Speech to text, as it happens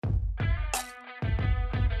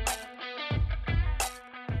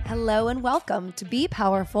Hello and welcome to Be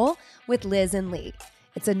Powerful with Liz and Lee.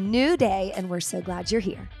 It's a new day and we're so glad you're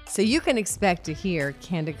here. So you can expect to hear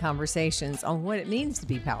candid conversations on what it means to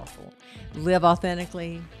be powerful. Live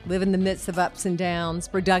authentically, live in the midst of ups and downs,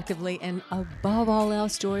 productively, and above all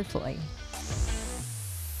else, joyfully.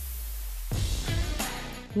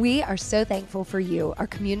 We are so thankful for you, our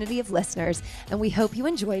community of listeners, and we hope you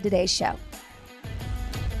enjoy today's show.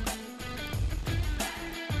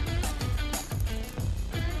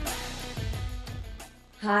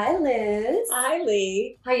 Hi, Liz. Hi,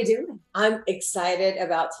 Lee. How you doing? I'm excited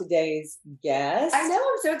about today's guest. I know,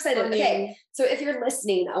 I'm so excited. Okay, so if you're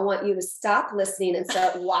listening, I want you to stop listening and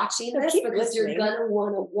start watching this because you're going to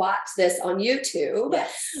want to watch this on YouTube.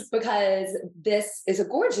 Yes. Because this is a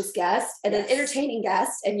gorgeous guest and an entertaining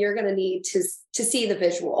guest, and you're going to need to see the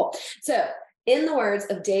visual. So, in the words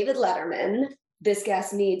of David Letterman, this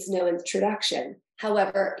guest needs no introduction.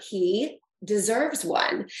 However, he deserves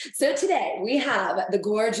one. So today we have the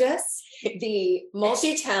gorgeous, the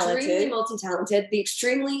multi-talented, the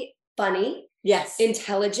extremely funny, yes,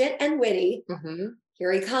 intelligent and witty. Mm-hmm.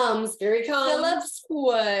 Here he comes. Phillips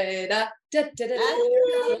Wood. I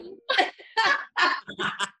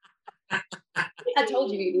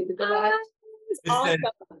told you needed to watch. Awesome.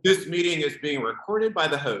 This meeting is being recorded by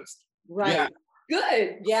the host. Right. Yeah.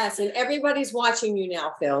 Good. Yes, and everybody's watching you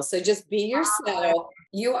now, Phil. So just be yourself.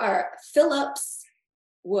 You are Phillips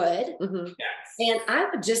Wood. Mm-hmm. Yes. And I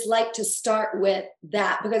would just like to start with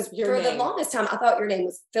that because for the longest time, I thought your name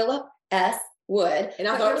was Philip S. Wood. And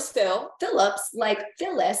I thought it was Phil. Phillips, like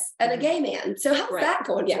Phyllis and a gay man. So how's that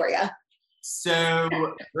going for you? So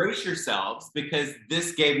brace yourselves because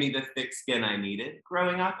this gave me the thick skin I needed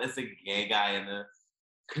growing up as a gay guy in the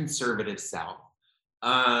conservative South.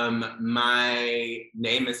 My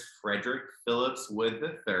name is Frederick Phillips Wood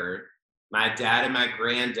III. My dad and my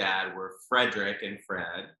granddad were Frederick and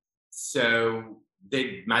Fred. So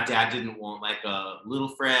my dad didn't want like a little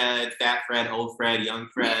Fred, fat Fred, old Fred, young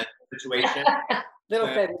Fred situation. Little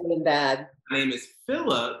Fred wasn't bad. My name is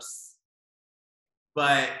Phillips,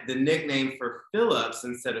 but the nickname for Phillips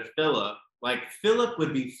instead of Philip, like Philip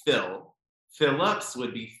would be Phil, Phillips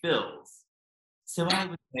would be Phil's. So I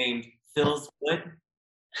was named Phil's Wood.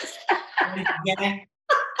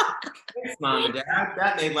 Thanks, Mom and Dad.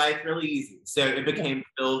 That made life really easy. So it became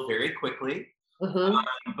Phil very quickly. Mm-hmm.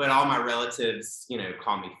 But all my relatives,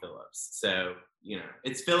 call me Phillips. So,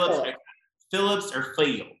 it's Phillips, Phillips or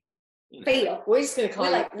Phil. Phil. We're just going to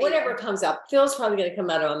call it whatever comes up. Phil's probably going to come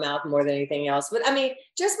out of my mouth more than anything else. But I mean,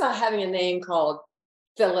 just about having a name called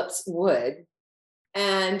Phillips Wood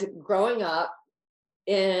and growing up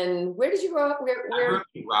where did you grow up? I grew up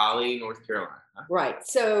in Raleigh, North Carolina. Right.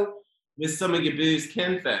 So with some of your boo's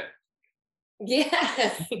kinfolk.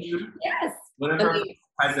 Yes. Yes. One of our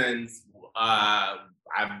cousins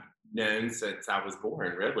I've known since I was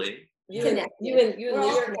born, really. You and Lee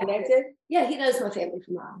are connected? Yeah, he knows my family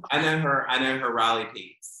from Raleigh. I know her Raleigh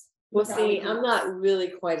peeps. Well, see, I'm not really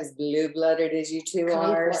quite as blue-blooded as you two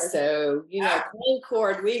are. So,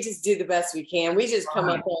 Concord, we just do the best we can. We just come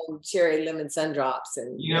up on cherry lemon sun drops.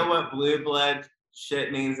 And you know what blue blood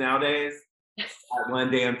shit means nowadays?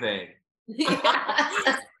 One damn thing.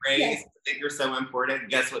 Raised, think you're so important.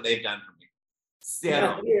 Guess what they've done for me?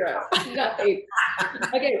 So, Nothing.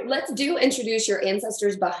 Okay, let's introduce your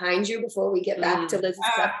ancestors behind you before we get back to Liz's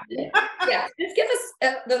question. Yeah, just give us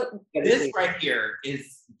this right here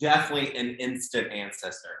is definitely an instant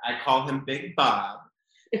ancestor. I call him Big Bob,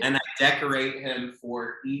 and I decorate him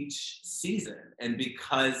for each season. And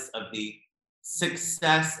because of the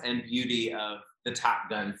success and beauty of the Top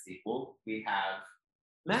Gun sequel, we have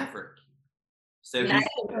Maverick. So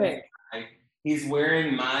he's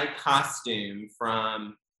wearing my costume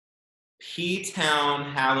from P-Town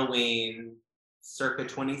Halloween circa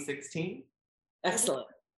 2016. Excellent.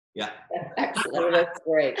 Yeah. Excellent. He looks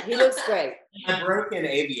great. He looks great. I broke in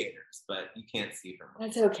aviators, but you can't see from them.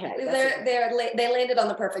 That's okay. They landed on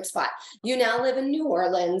the perfect spot. You now live in New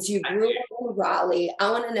Orleans. You grew up in Raleigh.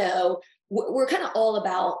 I want to know, we're kind of all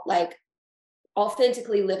about like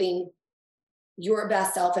authentically living your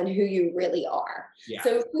best self and who you really are. Yeah.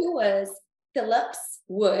 So who was Phillips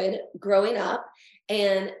Wood growing up?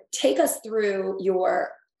 And take us through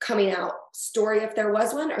your coming out story, if there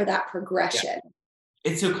was one, or that progression. Yeah.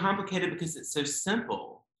 It's so complicated because it's so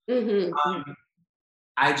simple. Mm-hmm.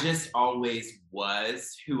 I just always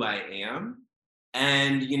was who I am.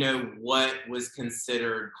 And, what was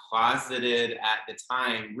considered closeted at the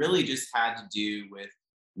time really just had to do with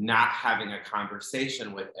not having a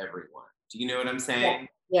conversation with everyone. Do you know what I'm saying?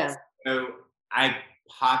 Yeah. So I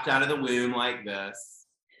popped out of the womb like this,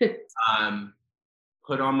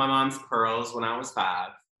 put on my mom's pearls when I was 5,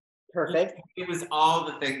 Perfect. It was all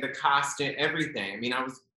the thing, the costume, everything. I mean, I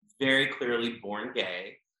was very clearly born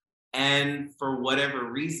gay. And for whatever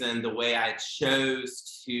reason, the way I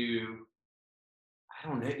chose to, I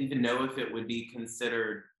don't even know if it would be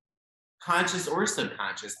considered conscious or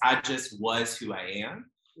subconscious. I just was who I am.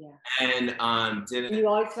 Yeah. And didn't. You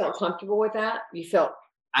always felt comfortable with that? You felt.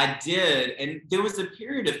 I did. And there was a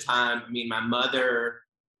period of time, I mean, my mother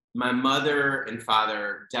and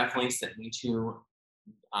father definitely sent me to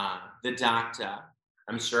the doctor.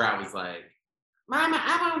 I'm sure I was like, Mama,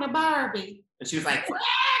 I want a Barbie. And she was like,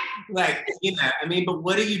 like, you know, I mean, but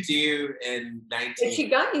what do you do in 19? But she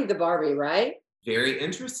got you the Barbie, right? Very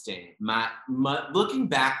interesting. My looking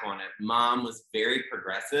back on it, Mom was very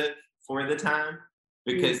progressive for the time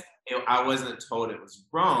because I wasn't told it was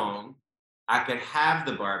wrong. I could have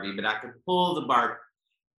the Barbie, but I could pull the Barbie.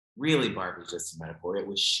 Really, Barbie's just a metaphor. It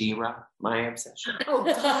was She-Ra, my obsession. Oh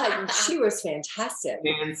God, she was fantastic.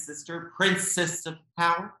 And sister, Princess of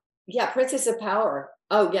Power. Yeah, Princess of Power.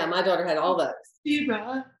 Oh yeah, my daughter had all those.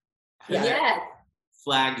 She-Ra. Yeah. Yes.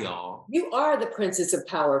 Flag y'all. You are the Princess of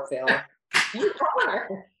Power, Phil. You are.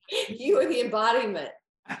 You are the embodiment.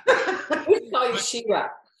 We call you She-Ra.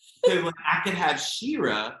 So like, I could have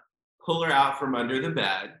She-Ra pull her out from under the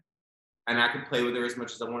bed, and I could play with her as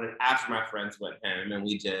much as I wanted after my friends went home, and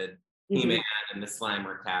we did He-Man and the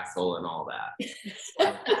Slimer Castle and all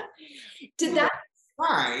that. Did that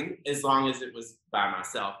fine as long as it was by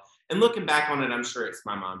myself? And looking back on it, I'm sure it's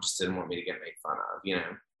my mom just didn't want me to get made fun of, you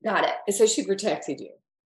know. got it? And so she protected you.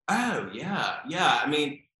 Oh yeah. I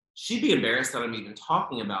mean, she'd be embarrassed that I'm even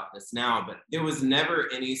talking about this now, but there was never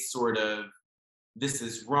any sort of this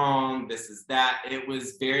is wrong, this is that. It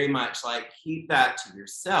was very much like keep that to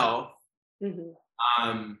yourself.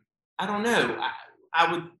 I don't know.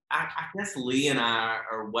 I guess Lee and I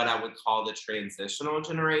are what I would call the transitional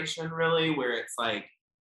generation, really, where it's like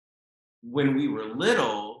when we were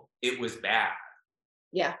little, it was bad.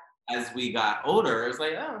 Yeah. As we got older, it was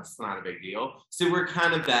like, oh, it's not a big deal. So we're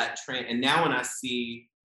kind of that trend. And now when I see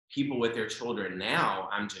people with their children now,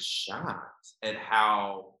 I'm just shocked at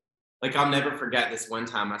how, like, I'll never forget this one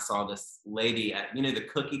time I saw this lady at, you know, the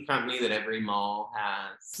cookie company that every mall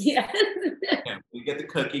has. Yes. We get the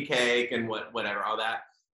cookie cake and whatever, all that.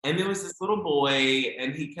 And there was this little boy,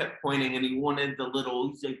 and he kept pointing, and he wanted the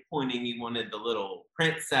little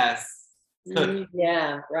princess cookie.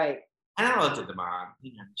 Yeah, right. And I looked at the mom.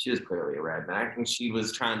 You know, she was clearly a redneck, and she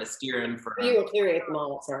was trying to steer him for. You were clearly at the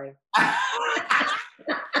mall. Sorry.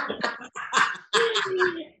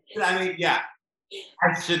 I mean, yeah.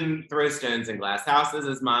 I shouldn't throw stones in glass houses,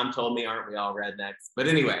 as Mom told me. Aren't we all rednecks? But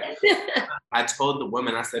anyway, I told the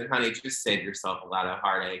woman, I said, honey, just save yourself a lot of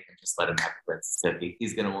heartache and just let him have the princess cookie.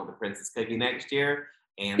 He's going to want the princess cookie next year.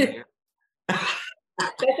 And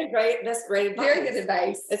That's great. Very good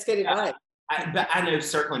advice. That's good advice. But I know,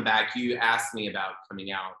 circling back, you asked me about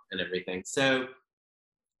coming out and everything. So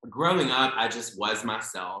growing up, I just was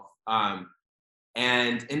myself.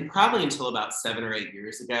 And probably until about 7 or 8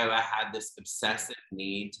 years ago, I had this obsessive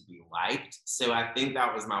need to be liked. So I think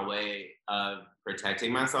that was my way of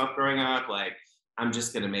protecting myself growing up. Like, I'm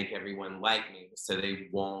just going to make everyone like me so they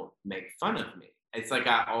won't make fun of me. It's like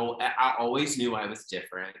I always knew I was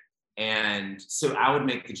different. And so I would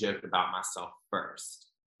make the joke about myself first.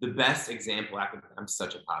 The best example I'm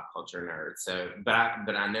such a pop culture nerd. So,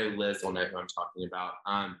 but I know Liz will know who I'm talking about.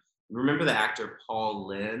 Remember the actor Paul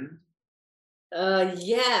Lynde?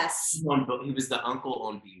 Yes. He was the uncle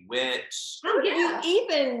on Bewitched. How did you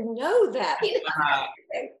even know that?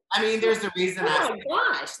 I mean, there's a reason. Oh my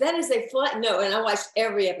gosh, that is a flat. No, and I watched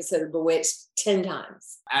every episode of Bewitched 10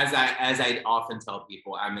 times. As I often tell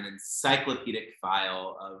people, I'm an encyclopedic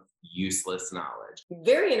file of useless knowledge.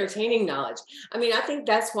 Very entertaining knowledge. I mean, I think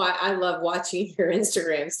that's why I love watching your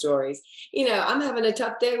Instagram stories. You know, I'm having a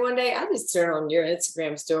tough day one day. I just turn on your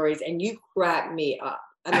Instagram stories and you crack me up.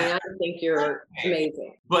 I mean, I think you're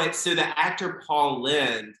amazing. But so the actor Paul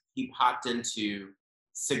Lynde, he popped into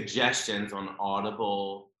suggestions on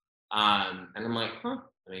Audible. And I'm like, huh.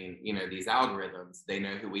 I mean, you know, these algorithms, they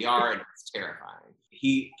know who we are, and it's terrifying.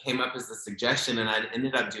 He came up as a suggestion, and I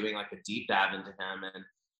ended up doing like a deep dive into him. And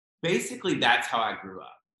basically that's how I grew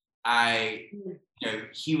up. You know,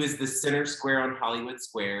 he was the center square on Hollywood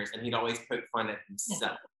Squares, and he'd always poke fun at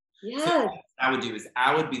himself. Yes. So what I would do is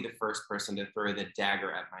I would be the first person to throw the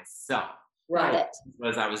dagger at myself. Right.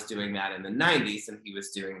 Because I was doing that in the 90s and he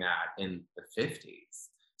was doing that in the 50s.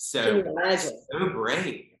 So, can you imagine? So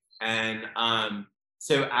brave. And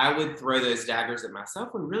so I would throw those daggers at myself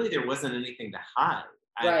when really there wasn't anything to hide.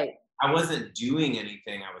 Right. I wasn't doing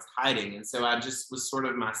anything, I was hiding. And so I just was sort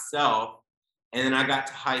of myself. And then I got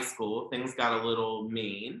to high school, things got a little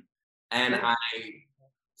mean. And I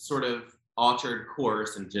sort of altered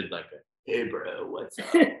course and did like a, hey bro, what's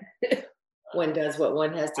up? One does what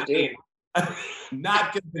one has to do.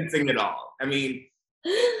 Not convincing at all. I mean,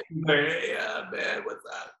 yeah, man, what's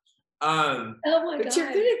up? Oh my But God.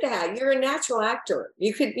 you're good at that. You're a natural actor.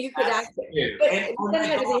 You could act it. But that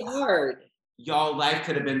had to be hard. Y'all, life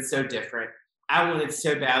could have been so different. I wanted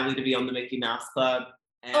so badly to be on the Mickey Mouse Club.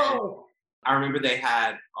 And I remember they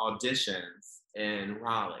had auditions in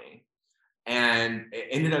Raleigh. And it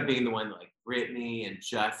ended up being the one like Brittany and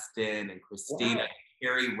Justin and Christina,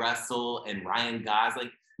 Harry Russell and Ryan Gosling.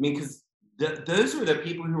 I mean, because those were the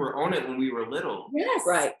people who were on it when we were little. Yes.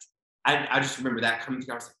 Right. I just remember that coming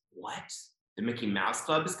together. I was like, what? The Mickey Mouse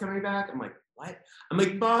Club is coming back? I'm like, what? I'm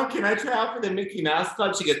like, Mom, can I try out for the Mickey Mouse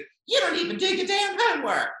Club? She goes, you don't even do your damn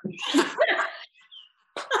homework.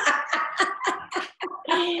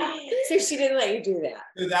 So she didn't let you do that.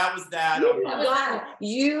 So that was that.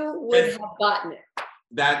 You would have gotten it.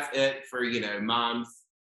 That's it for, moms.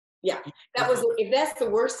 Yeah. If that's the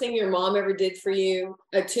worst thing your mom ever did for you,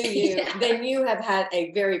 to you, then you have had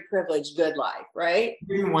a very privileged, good life, right?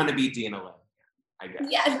 You didn't want to be Dina Lowe, I guess.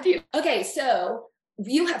 Yeah. Okay. So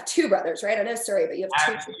you have two brothers, right? I know Surrey, but you have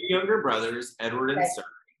two. I have two younger brothers, Edward and Surrey.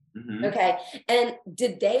 Mm-hmm. Okay. And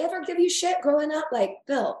did they ever give you shit growing up? Like,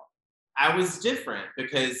 Bill? I was different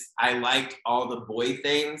because I liked all the boy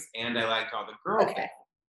things and I liked all the girl things.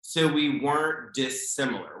 So we weren't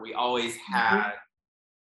dissimilar. We always had,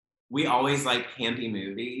 we always liked campy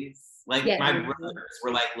movies. Like my brothers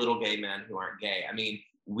were like little gay men who aren't gay. I mean,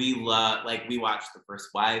 we watched the First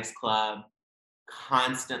Wives Club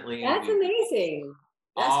constantly. That's amazing.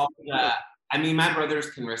 I mean, my brothers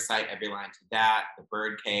can recite every line to that, the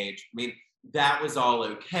Birdcage. I mean, that was all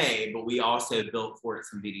okay, but we also built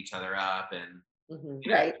forts and beat each other up and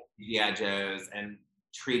G.I. Joes and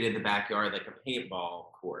treated the backyard like a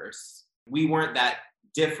paintball course. We weren't that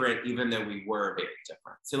different, even though we were very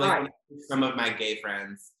different. So like some of my gay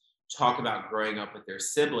friends talk about growing up with their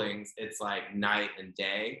siblings, it's like night and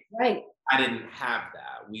day. Right. I didn't have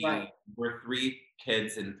that. We were 3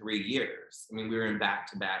 kids in 3 years. I mean, we were in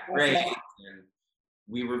back-to-back grades and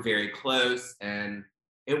we were very close. And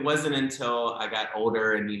it wasn't until I got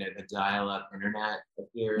older and, the dial-up internet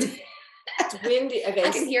appeared.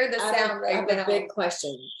 I can hear the sound right now. A big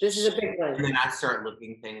question. This is a big one. And then I start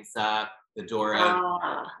looking things up, the door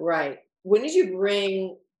open. Right. When did you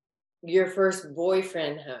bring your first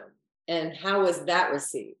boyfriend home? And how was that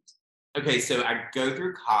received? Okay, so I go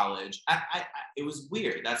through college. It was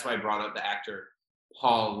weird. That's why I brought up the actor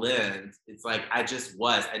Paul Lynde. It's like I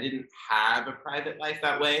didn't have a private life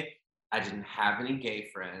that way. I didn't have any gay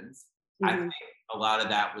friends. I think a lot of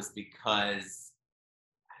that was because,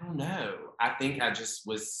 I don't know. I think I just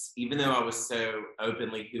was, even though I was so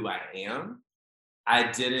openly who I am,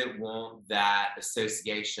 I didn't want that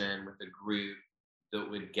association with a group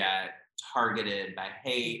that would get targeted by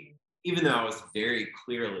hate, even though I was very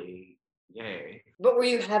clearly gay. But were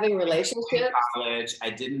you having relationships? In college, I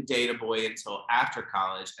didn't date a boy until after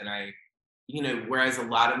college. And whereas a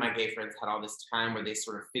lot of my gay friends had all this time where they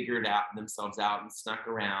sort of figured themselves out and snuck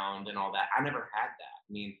around and all that, I never had that.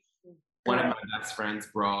 I mean, one of my best friends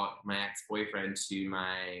brought my ex-boyfriend to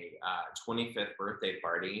my 25th birthday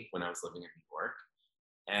party when I was living in New York,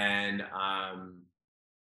 and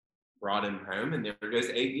brought him home, and there goes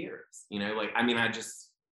 8 years.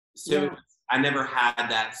 I never had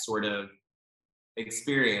that sort of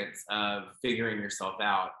experience of figuring yourself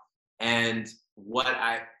out, and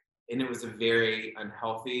it was a very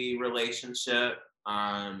unhealthy relationship.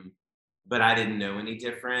 But I didn't know any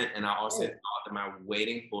different. And I also thought that my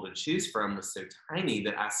waiting pool to choose from was so tiny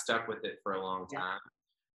that I stuck with it for a long time.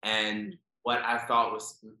 And what I thought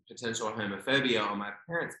was potential homophobia on my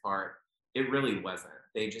parents' part, it really wasn't.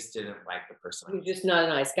 They just didn't like the person. You're just not a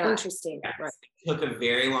nice guy. Interesting. Yes. Right. It took a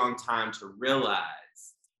very long time to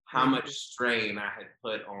realize how much strain I had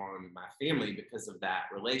put on my family because of that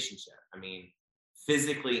relationship. I mean,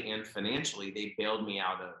 physically and financially, they bailed me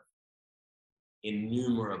out of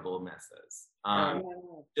innumerable messes.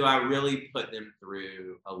 So I really put them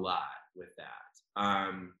through a lot with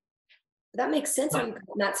that. That makes sense when you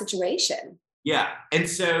in that situation. Yeah. And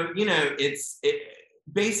so, it's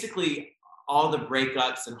basically all the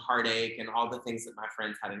breakups and heartache and all the things that my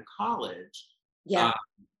friends had in college. Yeah.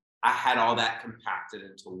 I had all that compacted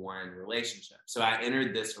into one relationship. So I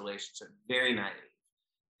entered this relationship very naive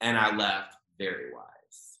and I left very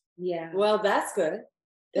wise. Yeah. Well, that's good.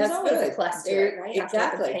 There's always a plus to it, right?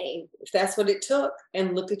 Exactly. If that's what it took,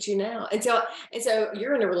 and look at you now. And so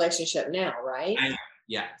you're in a relationship now, right?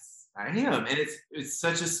 Yes, I am. And it's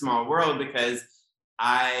such a small world because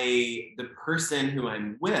the person who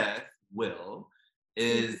I'm with Will,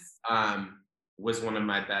 was one of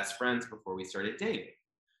my best friends before we started dating.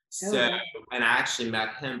 So, and I actually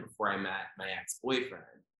met him before I met my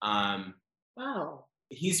ex-boyfriend. Wow.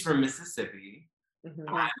 He's from Mississippi.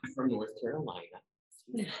 Mm-hmm. I'm from North Carolina.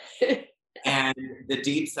 And the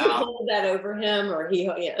Deep South. Hold that over him, or he,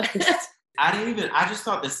 I just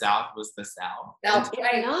thought the South was the South.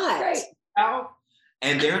 Right, not. Right. South.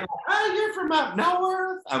 And they're like, oh, you're from up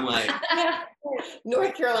north. I'm like,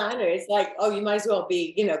 North Carolina. It's like, oh, you might as well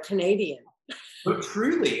be, Canadian. But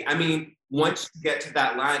truly, I mean, once you get to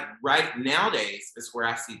that line, right nowadays is where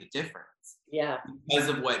I see the difference. Yeah. Because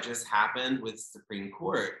of what just happened with Supreme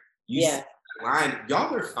Court. You see that line,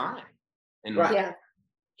 y'all are fine. And right. Yeah.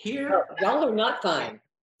 Here, y'all are not fine.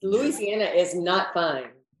 Louisiana is not fine.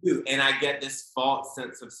 And I get this false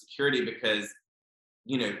sense of security because,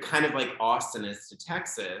 kind of like Austin is to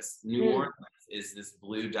Texas, New Orleans is this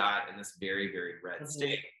blue dot in this very, very red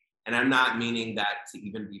state. And I'm not meaning that to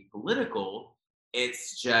even be political.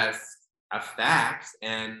 It's just a fact.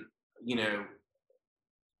 And,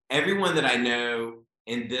 everyone that I know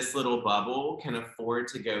in this little bubble can afford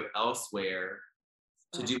to go elsewhere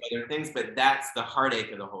to do other things, but that's the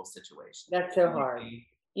heartache of the whole situation. That's so hard.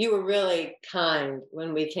 You were really kind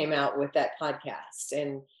when we came out with that podcast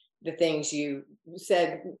and the things you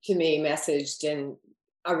said to me, messaged, and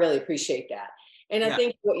I really appreciate that. And I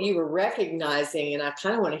think what you were recognizing, and I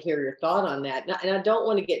kind of want to hear your thought on that, and I don't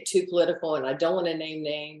want to get too political and I don't want to name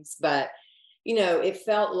names, but it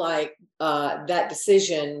felt like that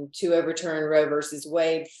decision to overturn Roe versus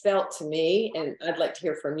Wade felt to me, and I'd like to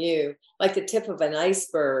hear from you, like the tip of an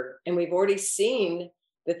iceberg. And we've already seen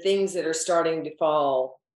the things that are starting to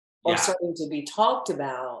fall or starting to be talked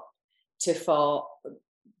about to fall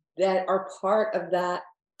that are part of that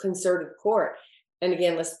conservative court. And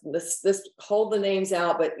again, let's hold the names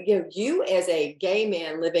out. But you as a gay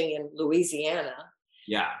man living in Louisiana.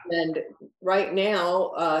 Yeah. And right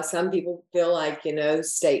now, some people feel like,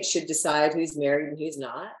 states should decide who's married and who's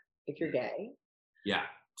not if you're gay. Yeah.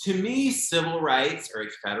 To me, civil rights are a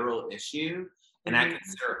federal issue. And I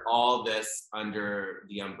consider all this under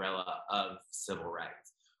the umbrella of civil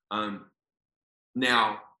rights.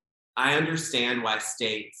 Now, I understand why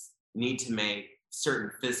states need to make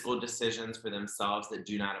certain fiscal decisions for themselves that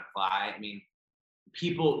do not apply. I mean,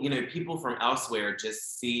 people from elsewhere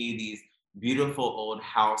just see these beautiful old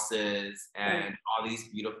houses and all these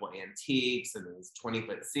beautiful antiques and these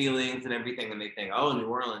 20-foot ceilings and everything, and they think, oh, New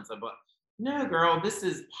Orleans. But no, girl, this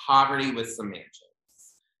is poverty with some mansions.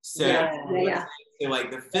 So, so like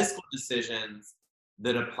the fiscal decisions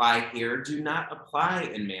that apply here do not apply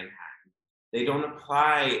in Manhattan. They don't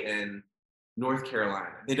apply in North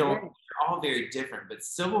Carolina. They're all very different, but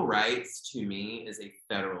civil rights to me is a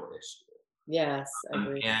federal issue. Yes, I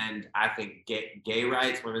agree. And I think gay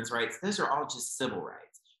rights, women's rights, those are all just civil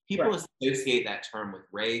rights. People associate that term with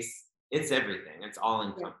race. It's everything. It's all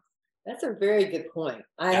encompassing. That's a very good point.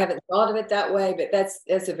 I haven't thought of it that way, but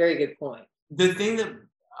that's a very good point. The thing that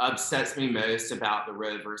upsets me most about the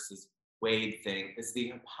Roe versus Wade thing is the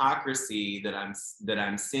hypocrisy that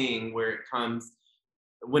I'm seeing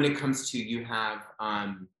when it comes to you have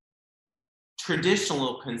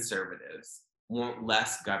traditional conservatives want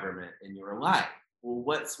less government in your life. Well,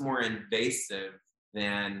 what's more invasive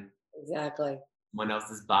than someone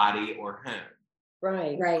else's body or home?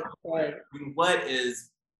 Right. I mean, what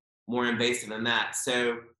is more invasive than that?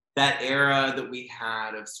 So that era that we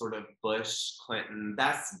had of sort of Bush, Clinton,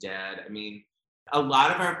 that's dead. I mean, a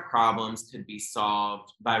lot of our problems could be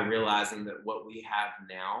solved by realizing that what we have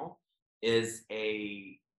now is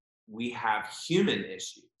we have human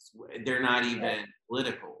issues. They're not even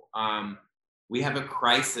political. We have a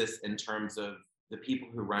crisis in terms of the people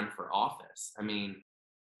who run for office. I mean,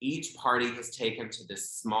 each party has taken to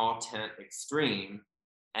this small tent extreme,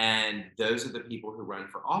 and those are the people who run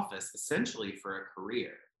for office essentially for a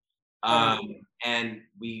career. And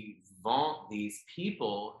we vaunt these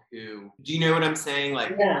people who, do you know what I'm saying?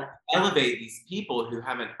 Like, elevate these people who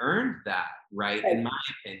haven't earned that, right? In my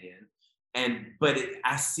opinion. But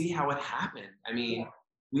I see how it happened. I mean,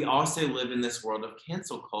 we also live in this world of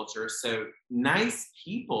cancel culture. So nice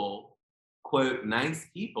people, quote, nice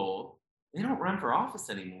people, they don't run for office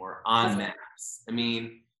anymore en masse. I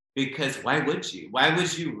mean, because why would you? Why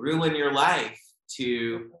would you ruin your life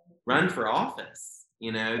to run for office?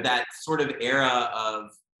 That sort of era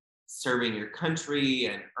of serving your country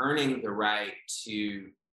and earning the right to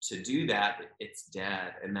do that, it's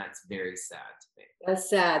dead. And that's very sad to me. That's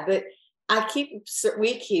sad. But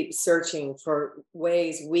we keep searching for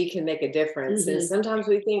ways we can make a difference. And sometimes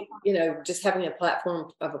we think, just having a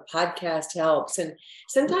platform of a podcast helps. And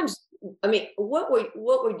sometimes I mean, what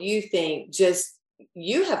would you think? Just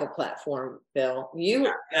you have a platform, Phil.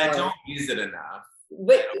 I don't use it enough.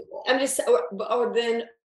 But I'm just, or then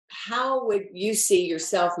how would you see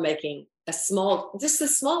yourself making just the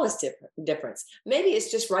smallest difference? Maybe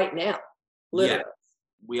it's just right now, literally. Yeah.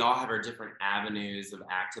 We all have our different avenues of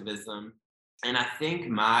activism. And I think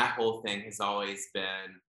my whole thing has always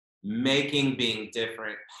been making being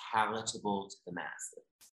different palatable to the masses.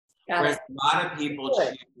 Whereas a lot of people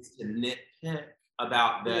choose to nitpick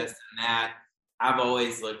about this and that. I've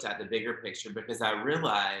always looked at the bigger picture because I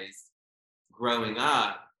realized growing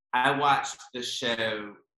up, I watched the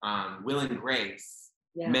show Will and Grace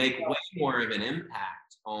make way more of an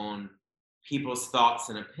impact on people's thoughts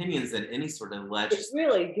and opinions than any sort of legislation. It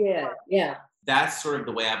really did, yeah. That's sort of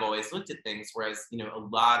the way I've always looked at things. Whereas, a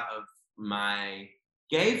lot of my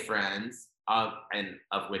gay friends, and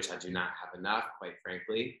of which I do not have enough, quite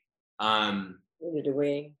frankly. Neither do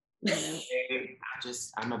we.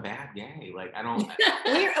 I'm a bad gay. Like I don't.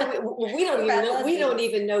 We don't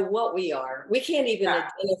even know what we are. We can't even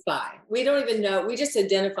identify. We don't even know. We just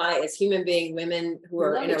identify as human being women who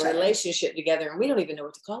are in a relationship together, and we don't even know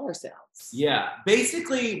what to call ourselves. Yeah,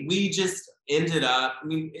 basically, we just ended up. I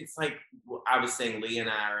mean, it's like I was saying. Lee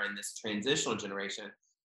and I are in this transitional generation.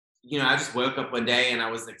 I just woke up one day and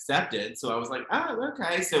I was accepted, so I was like, oh,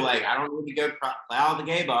 okay. So like, I don't need to go plow the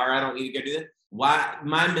gay bar. I don't need to go do that. Why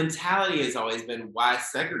my mentality has always been why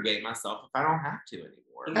segregate myself if I don't have to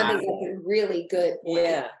anymore. I think that's a really good point.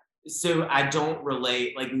 Yeah. So I don't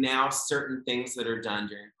relate like now certain things that are done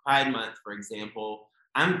during Pride Month, for example.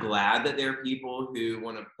 I'm glad that there are people who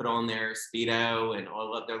want to put on their Speedo and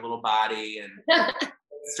oil up their little body and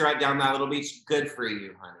strut down that little beach. Good for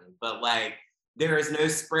you, honey. But like there is no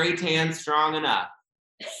spray tan strong enough.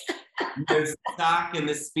 No sock in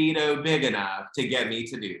the Speedo big enough to get me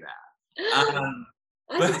to do that.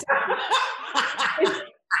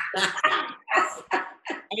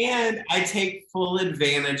 And I take full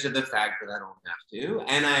advantage of the fact that I don't have to,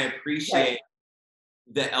 and I appreciate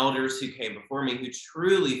the elders who came before me who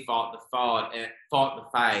truly fought the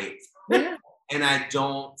fight. Yeah. And I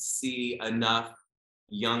don't see enough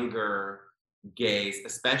younger gays,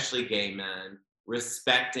 especially gay men,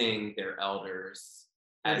 respecting their elders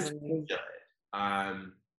as we should. I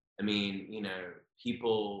mean,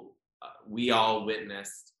 people. We all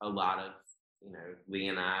witnessed a lot of, Lee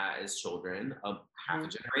and I as children of half a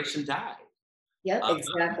generation died. Yeah,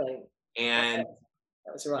 exactly. And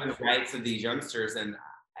that was right. The rights of these youngsters, and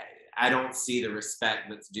I don't see the respect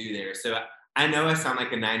that's due there. So I know I sound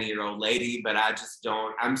like a 90-year-old lady, but I just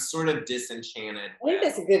don't. I'm sort of disenchanted. I think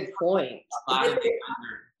that's a good point.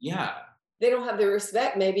 They don't have the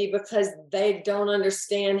respect maybe because they don't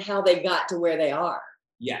understand how they got to where they are.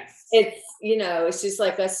 Yes. It's just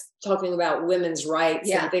like us talking about women's rights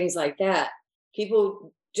and things like that.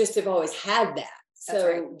 People just have always had that.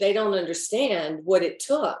 So they don't understand what it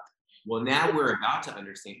took. Well, now we're about to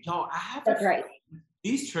understand. Y'all,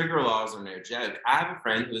 these trigger laws are no joke. I have a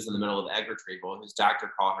friend who was in the middle of egg retrieval whose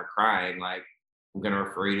doctor called her crying, like, I'm going to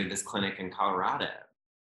refer you to this clinic in Colorado.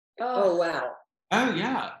 Oh, wow. Oh,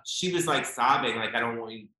 yeah. She was like sobbing, like, I don't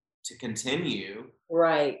want you to continue.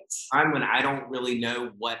 Right. When I don't really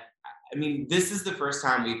know this is the first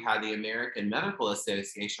time we've had the American Medical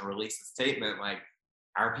Association release a statement like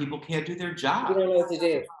our people can't do their job. We don't know what to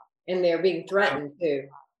do. And they're being threatened too.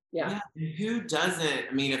 Yeah. Who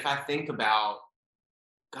doesn't? If I think about,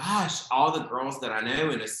 gosh, all the girls that I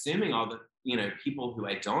know and assuming all the, people who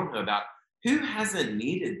I don't know about, who hasn't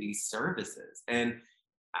needed these services? And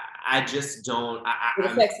I just don't. It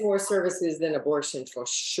affects more services than abortion for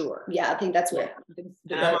sure. Yeah, I think that's what.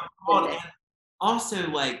 Also,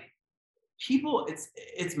 like people,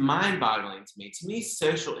 it's mind-boggling to me. To me,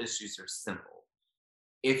 social issues are simple.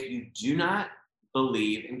 If you do not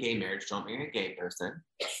believe in gay marriage, don't marry a gay person.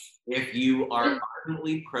 If you are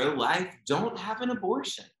ardently pro-life, don't have an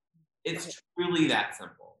abortion. It's truly that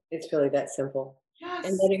simple. It's really that simple. Yes.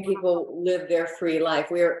 And letting people live their free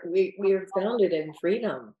life. We are founded in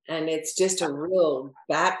freedom, and it's just a real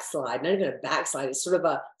backslide. Not even a backslide. It's sort of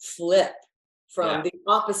a flip from the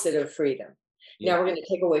opposite of freedom. Now we're going to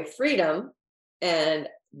take away freedom, and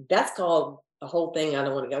that's called a whole thing I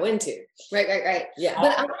don't want to go into. Right. Yeah.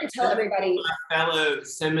 But I want to tell everybody.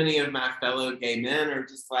 So many of my fellow gay men are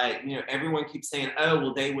just like, everyone keeps saying, oh,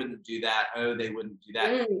 well, they wouldn't do that. Oh, they wouldn't do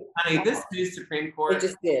that. Honey, this new Supreme Court, it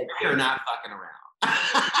just did. They are not fucking around.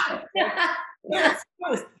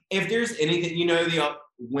 If there's anything, the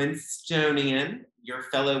Winstonian, your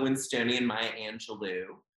fellow Winstonian, Maya Angelou,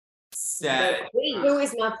 said, who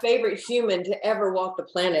is my favorite human to ever walk the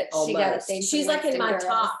planet almost. She's like in my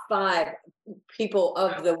top 5 people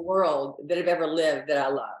of the world that have ever lived that I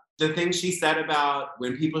love. The thing she said about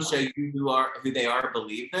when people show you who they are,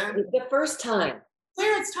 believe them. The first time.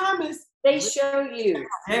 Clarence Thomas. They show you.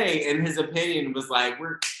 Hey, in his opinion, was like,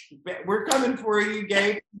 we're coming for you,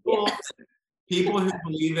 gay people. People who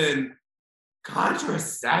believe in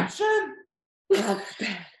contraception. We're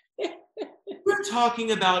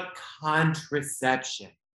talking about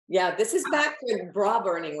contraception. Yeah, this is back when bra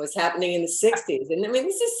burning was happening in the 60s. And I mean,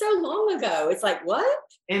 this is so long ago. It's like, what?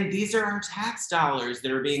 And these are our tax dollars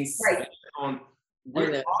that are being spent on all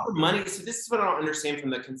the money. So this is what I don't understand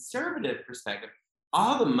from the conservative perspective.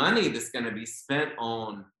 All the money that's going to be spent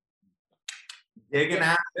on digging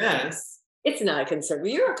at this. It's not a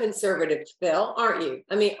conservative. You're a conservative, Phil, aren't you?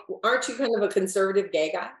 I mean, aren't you kind of a conservative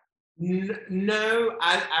gay guy? No,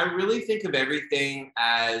 I really think of everything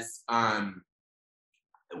as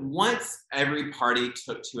once every party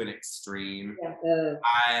took to an extreme,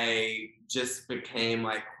 I just became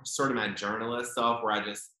like sort of my journalist self where I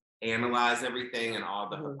just analyze everything and all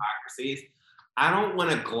the hypocrisies. I don't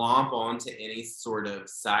want to glomp onto any sort of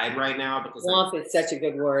side right now because glomp is such a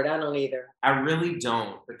good word. I don't either. I really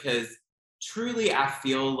don't, because truly I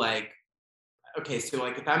feel like, okay, so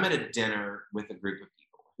like if I'm at a dinner with a group of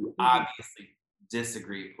people who obviously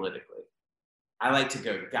disagree politically, I like to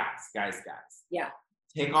go, guys. Yeah.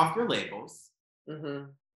 Take off your labels.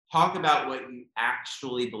 Talk about what you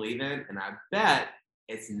actually believe in, and I bet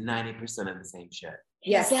it's 90% of the same shit.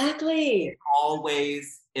 Yes. Exactly. It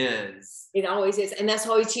always is. It always is. And that's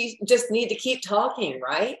why we just need to keep talking,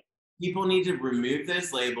 right? People need to remove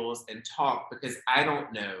those labels and talk, because I don't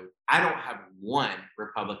have one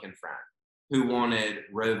Republican friend who wanted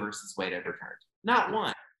Roe versus Wade overturned. Not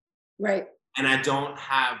one. Right. And I don't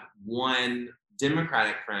have one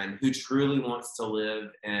Democratic friend who truly wants to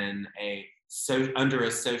live in under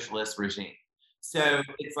a socialist regime. So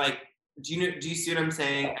it's like, do you see what I'm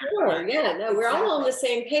saying? Sure, yeah, no, we're all on the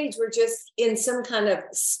same page. We're just in some kind of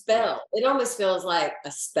spell. It almost feels like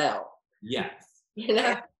a spell. Yes. You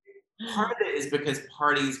know? Part of it is because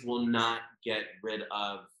parties will not get rid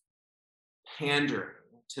of pandering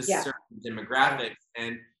to certain demographics,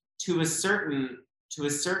 and to a certain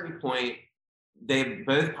point,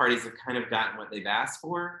 both parties have kind of gotten what they've asked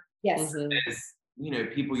for. Yes. As,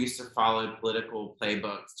 people used to follow political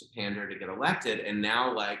playbooks to pander to get elected, and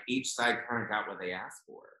now like each side kind of got what they asked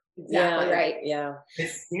for. Exactly right. Yeah.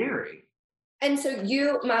 It's scary. And so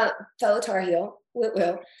you, my fellow Tar Heel,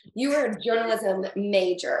 Will, you were a journalism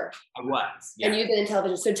major. I was. Yeah. And you've been in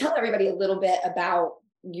television. So tell everybody a little bit about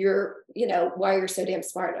why you're so damn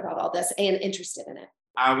smart about all this and interested in it.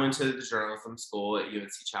 I went to the journalism school at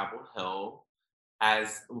UNC Chapel Hill.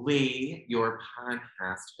 As Lee, your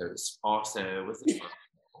podcast host, also was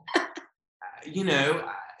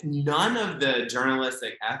none of the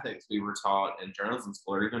journalistic ethics we were taught in journalism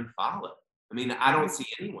school are even followed. I mean, I don't see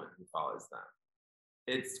anyone who follows them.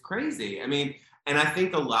 It's crazy. I mean, and I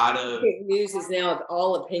think a lot of news is now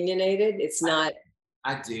all opinionated. It's not.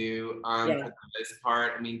 I do, for the most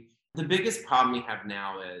part. I mean, the biggest problem we have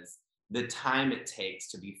now is the time it takes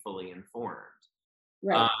to be fully informed.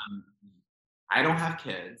 Right. I don't have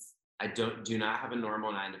kids. I do not have a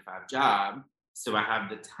normal 9-to-5 job. So I have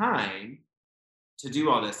the time to do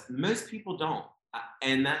all this. Most people don't.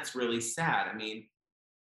 And that's really sad. I mean,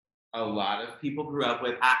 a lot of people grew up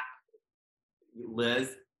with,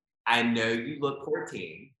 Liz, I know you look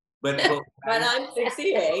 14, but I'm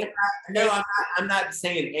 68. No, I'm not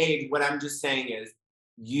saying age. What I'm just saying is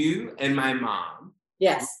you and my mom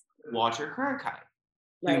Walter Cronkite.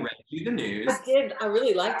 He read you the news. I did. I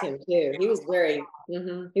really liked him too. He was very,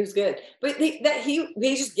 he was good. But he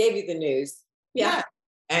just gave you the news. Yeah.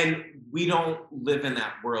 And we don't live in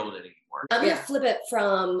that world anymore. I'm going to flip it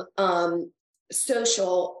from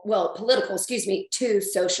political, to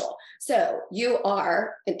social. So you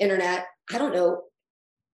are an internet,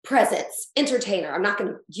 presence, entertainer. I'm not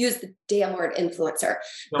going to use the damn word influencer,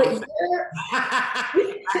 but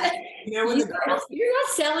you're not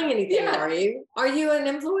selling anything, are you? Are you an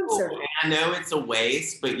influencer? I know it's a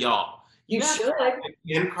waste, but y'all, you should.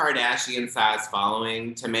 Kim Kardashian size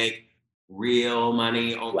following to make real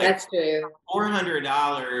money on that's true.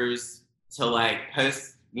 $400 to like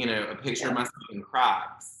post, a picture of myself in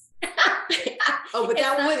Crocs. Oh, but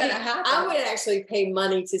that wouldn't happen. I would actually pay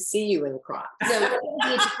money to see you in Crocs. So what you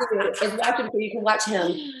need to do is watch him so you can watch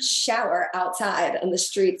him shower outside on the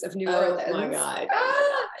streets of New Orleans. Oh my God.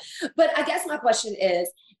 But I guess my question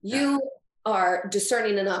is, you are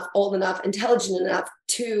discerning enough, old enough, intelligent enough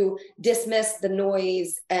to dismiss the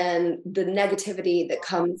noise and the negativity that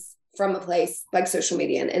comes from a place like social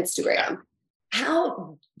media and Instagram.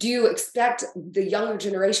 how do you expect the younger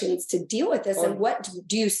generations to deal with this? And what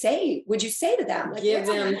do you say? Would you say to them? Like, give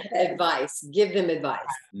them advice. Give them advice.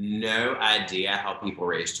 No idea how people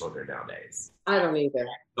raise children nowadays. I don't either.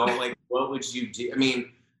 So like, what would you do? I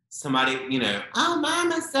mean, somebody, oh,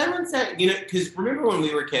 mama, so-and-so, because remember when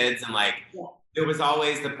we were kids and like, there was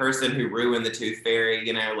always the person who ruined the tooth fairy,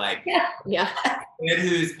 like kid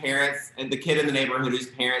whose parents, and the kid in the neighborhood whose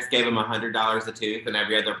parents gave him $100 a tooth, and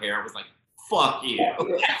every other parent was like, fuck you.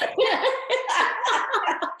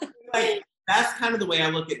 Like, that's kind of the way I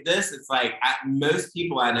look at this. It's like most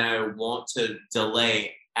people I know want to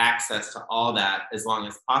delay access to all that as long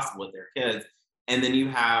as possible with their kids. And then you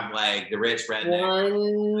have like the rich redneck.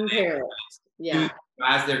 One parent. Yeah. Who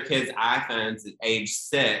buys their kids iPhones at age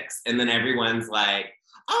 6. And then everyone's like,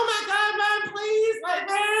 oh my God, Mom, please. Like,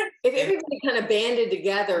 if everybody kind of banded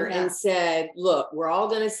together and said, look, we're all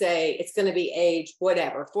going to say it's going to be age,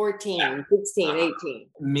 whatever, 14, 16, 18.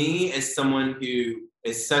 Me as someone who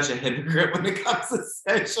is such a hypocrite when it comes to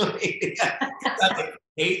social media. I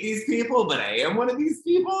hate these people, but I am one of these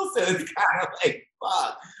people. So it's kind of like,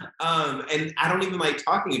 fuck. And I don't even like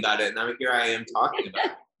talking about it. And now here I am talking about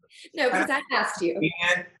it. No, because I asked you.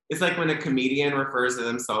 And it's like when a comedian refers to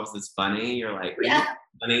themselves as funny, you're like, are you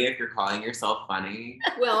funny if you're calling yourself funny?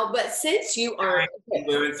 Well, but since you are an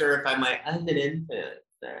influencer, if I'm like, I'm an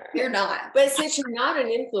influencer. You're not. But since you're not an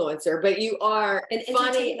influencer, but you are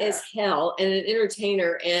funny as hell and an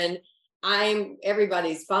entertainer, and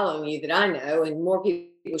everybody's following you that I know, and more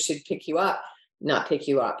people should pick you up. Not pick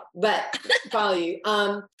you up, but follow you.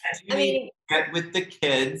 I mean, get with the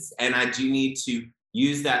kids, and I do need to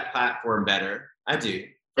use that platform better. I do.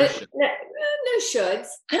 No shoulds.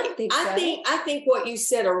 I don't think so. I think what you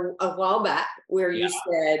said a while back, where you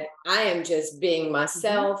said, I am just being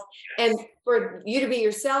myself. And for you to be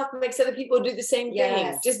yourself makes other people do the same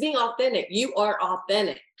thing. Just being authentic. You are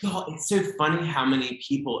authentic. Oh, it's so funny how many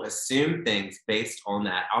people assume things based on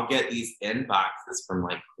that. I'll get these inboxes from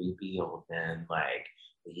like creepy old men, like,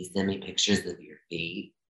 will you send me pictures of your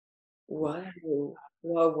feet? Whoa.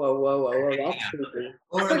 That's creepy.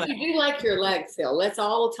 But like, you do like your legs, Phil. Let's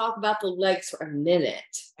all talk about the legs for a minute.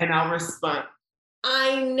 And I'll respond.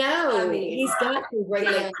 I know. He's got some great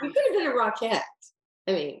legs. You could have been a Rockette.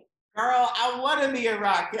 I mean, girl, I want to be a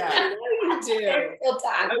Rockette. I know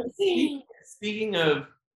you do. Speaking of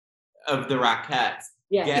the Rockettes,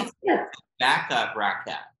 guess backup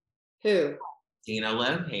Rockette. Who? Dina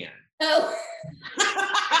Lohan. Oh.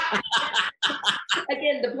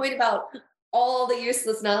 Again, the point about all the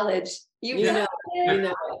useless knowledge. You know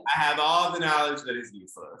it. I have all the knowledge that is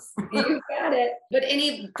useless. You got it. But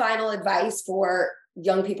any final advice for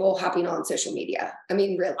young people hopping on social media? I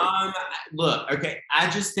mean, really? Look, okay. I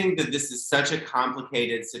just think that this is such a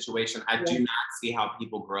complicated situation. I do not see how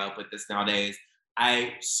people grow up with this nowadays.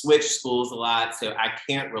 I switch schools a lot, so I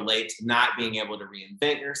can't relate to not being able to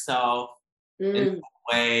reinvent yourself in some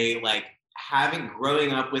way, like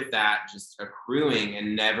growing up with that, just accruing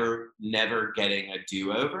and never getting a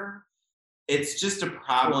do-over. It's just a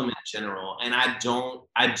problem in general. And I don't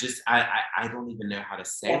even know how to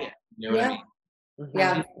say it. You know what I mean?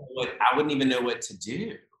 Yeah. I wouldn't even know what to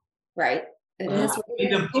do. Right.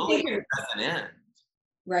 The bullying doesn't end.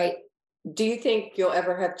 Right. Do you think you'll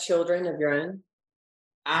ever have children of your own?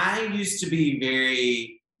 I used to be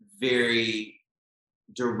very, very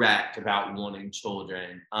direct about wanting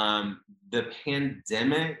children. The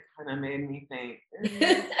pandemic kind of made me think,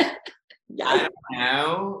 I don't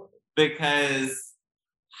know, because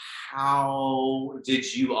how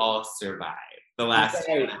did you all survive the last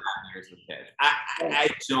 2.5 years with kids? I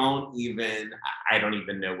don't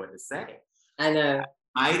even know what to say. I know.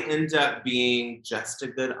 I end up being just a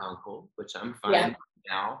good uncle, which I'm fine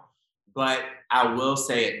now. But I will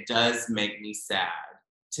say it does make me sad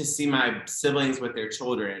to see my siblings with their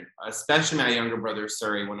children, especially my younger brother,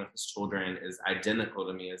 Surrey, one of his children is identical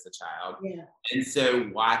to me as a child. Yeah. And so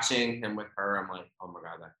watching him with her, I'm like, oh my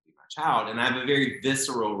God, that could be my child. And I have a very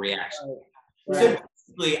visceral reaction. Right. So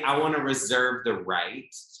basically, I want to reserve the right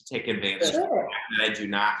to take advantage of the fact that I do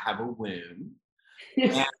not have a womb.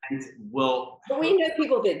 And but we know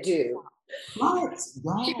people that do. She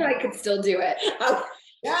probably could still do it. Oh.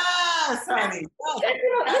 Yes, honey.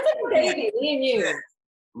 That's a baby, me and you.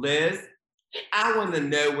 Liz, I want to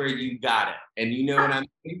know where you got it. And you know what I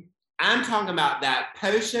mean? I'm talking about that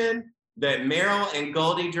potion that Meryl and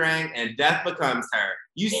Goldie drank and Death Becomes Her.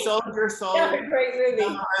 You sold your soul That's a great movie.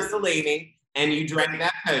 to Mussolini and you drank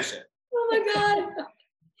that potion. Oh my God.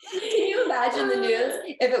 Can you imagine the news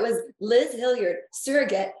if it was Liz Hilliard,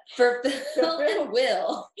 surrogate for Phil and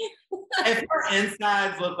Will? If her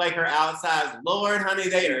insides look like her outsides, Lord, honey,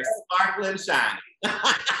 they are sparkling shiny.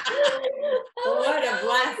 What a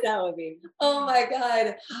blast that would be. Oh my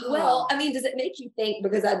God. Well, I mean, does it make you think,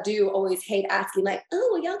 because I do always hate asking like, oh,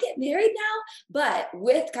 will y'all get married now? But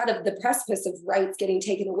with kind of the precipice of rights getting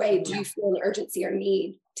taken away, do you feel an urgency or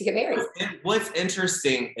need to get married? What's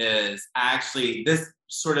interesting is actually this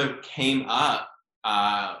sort of came up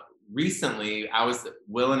recently.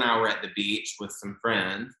 Will and I were at the beach with some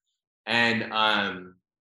friends, and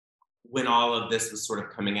when all of this was sort of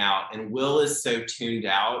coming out, and Will is so tuned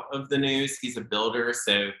out of the news. He's a builder,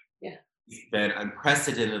 so he's been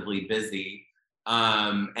unprecedentedly busy.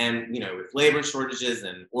 And with labor shortages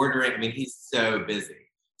and ordering, I mean, he's so busy.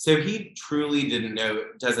 So he truly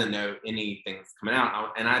doesn't know anything's coming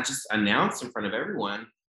out. And I just announced in front of everyone,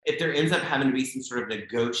 if there ends up having to be some sort of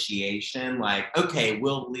negotiation, like, okay,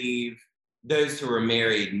 we'll leave those who are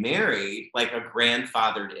married, like a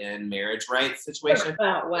grandfathered in marriage rights situation.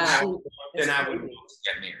 Wow. Then I would want to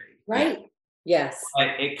get married. Right. Yeah. Yes.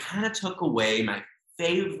 But it kind of took away my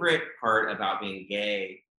favorite part about being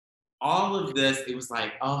gay. All of this, it was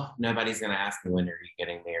like, oh, nobody's going to ask me when are you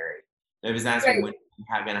getting married. Nobody's asking when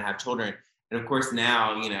you're going to have children. And of course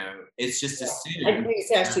now, it's just assumed. I can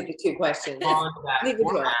just ask you the two questions.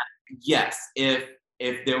 Yes,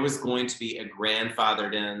 if there was going to be a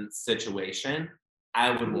grandfathered in situation, I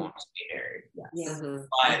would want to be married. Yes. Mm-hmm.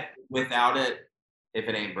 But without it, if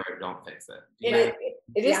it ain't broke, don't fix it.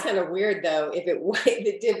 It is kind of weird though, if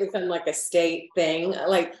it did become like a state thing.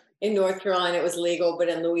 Like in North Carolina, it was legal, but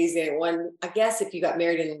in Louisiana, I guess if you got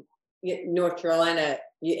married in North Carolina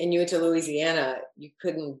and you went to Louisiana, you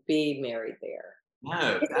couldn't be married there.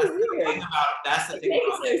 No, that's the thing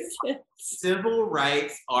about civil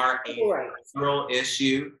rights are a federal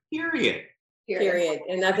issue, period.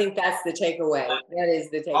 And I think that's the takeaway. That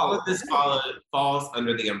is the takeaway. All of this falls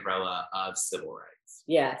under the umbrella of civil rights.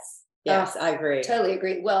 Yes, I agree. Totally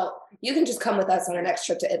agree. Well, you can just come with us on our next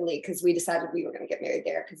trip to Italy because we decided we were going to get married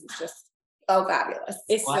there because it's just fabulous.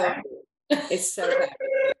 It's so fabulous.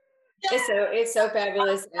 It's so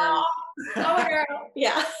fabulous. And flower girl.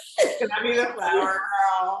 Yeah. Can I be the flower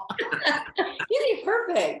girl? You'd be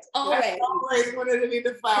perfect. Always. I always wanted to be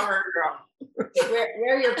the flower girl.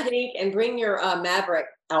 Wear your pink and bring your Maverick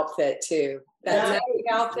outfit too. That Maverick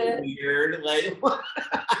outfit. Weird. Like, no,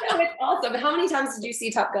 it's awesome. How many times did you see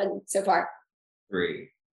Top Gun so far? 3.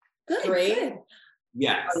 Good. 3? Good.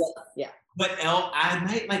 Yes. Yeah. But I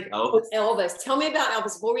might like Elvis. Elvis. Tell me about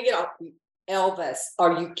Elvis before we get off. Elvis.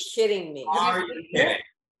 Are you kidding me? Are you kidding?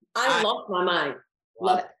 I lost my mind.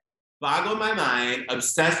 Love it. Boggled my mind.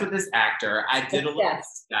 Obsessed with this actor. I did a little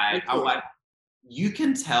guy. You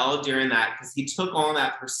can tell during that because he took on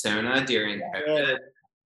that persona during COVID.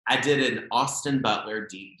 I did an Austin Butler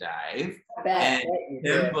deep dive. And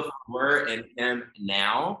him before and him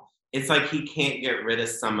now. It's like he can't get rid of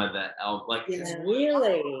some of the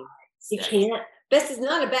really? He can't. This is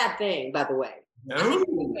not a bad thing, by the way. No.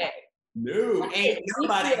 No, ain't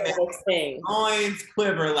nobody makes loins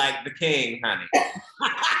quiver like the king, honey. That's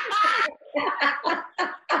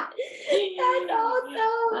awesome.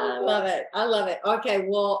 I love it. Okay,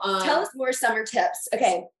 well, tell us more summer tips.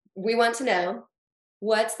 Okay, we want to know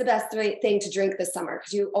what's the best thing to drink this summer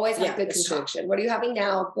because you always have good concoction. What are you having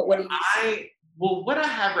now? But what do you? What I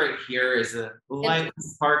have right here is a light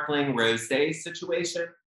sparkling rosé situation.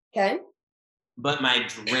 Okay. But my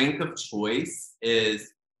drink of choice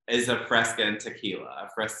is a Fresca and tequila, a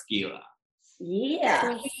Fresquila.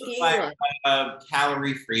 Yeah. Like a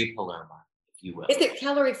calorie-free Paloma, if you will. Is it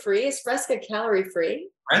calorie-free? Is Fresca calorie-free?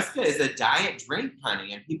 Fresca is a diet drink,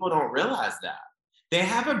 honey, and people don't realize that. They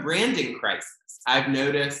have a branding crisis. I've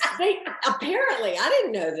noticed. Apparently, I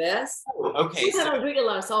didn't know this. Oh, okay. I don't drink a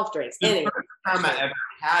lot of soft drinks. The first time I ever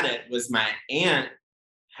had it was my aunt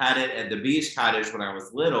had it at the beach cottage when I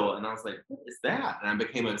was little, and I was like, what is that? And I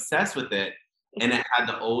became obsessed with it. And it had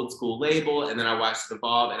the old school label, and then I watched it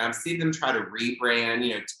evolve, and I've seen them try to rebrand.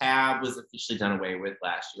 Tab was officially done away with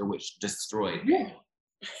last year, which destroyed me.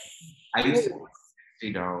 I used to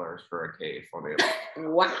pay $60 for a case on it.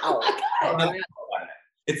 Wow. Oh my God.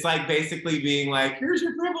 It's like basically being like, here's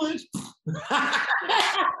your privilege.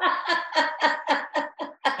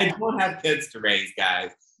 I don't have kids to raise,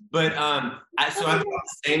 guys. But I thought the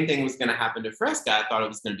same thing was going to happen to Fresca. I thought it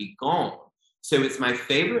was going to be gone. So it's my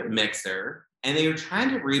favorite mixer. And they were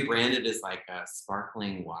trying to rebrand it as like a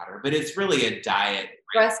sparkling water, but it's really a diet.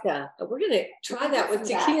 Fresca. We're going to try that with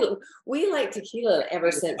tequila. We like tequila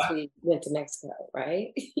ever since we went to Mexico,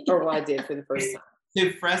 right? Or what I did for the first time.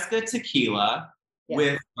 So Fresca tequila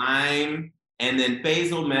with lime and then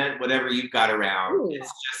basil, mint, whatever you've got around. Ooh,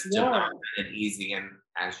 it's just divine and easy. And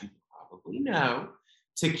as you probably know,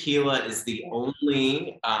 tequila is the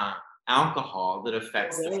only alcohol that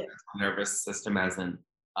affects the central nervous system as an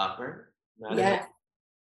upper. Yeah.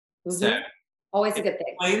 So always a good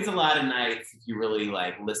thing. Explains a lot of nights if you really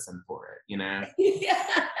like listen for it, you know? Yeah.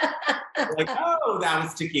 Like, oh, that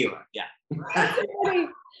was tequila. Yeah.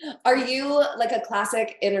 Are you like a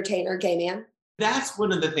classic entertainer, gay man? That's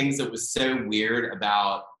one of the things that was so weird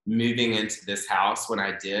about moving into this house when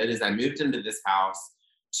I did, is I moved into this house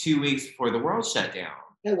 2 weeks before the world shut down.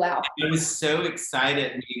 Oh, wow. I was so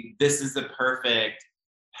excited. I mean, this is the perfect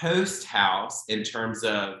host house in terms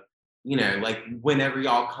of, you know, like whenever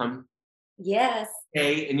y'all come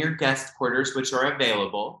stay in your guest quarters, which are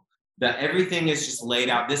available, that everything is just laid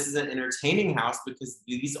out. This is an entertaining house because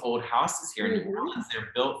these old houses here in New Orleans, they're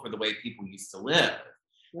built for the way people used to live,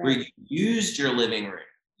 where you used your living room,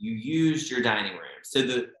 you used your dining room. So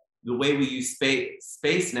the way we use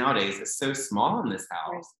space nowadays is so small in this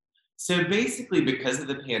house. So basically, because of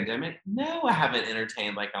the pandemic, no, I haven't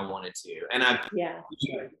entertained like I wanted to. And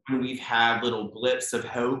when we've had little blips of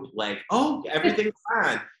hope, like, oh, everything's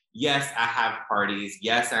fine. Yes, I have parties.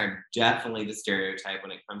 Yes, I'm definitely the stereotype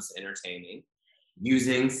when it comes to entertaining.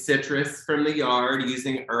 Using citrus from the yard,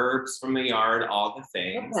 using herbs from the yard, all the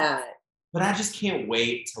things. But I just can't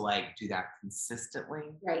wait to like do that consistently.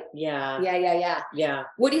 Right. Yeah.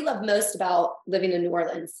 What do you love most about living in New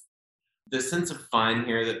Orleans? The sense of fun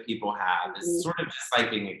here that people have is sort of just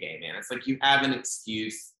like being a gay man. It's like you have an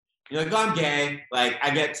excuse. You're like, oh, I'm gay. Like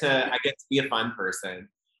I get to be a fun person.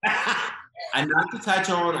 I'm not to touch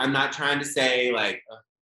on. I'm not trying to say like,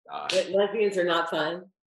 lesbians are not fun.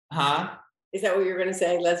 Huh? Is that what you're going to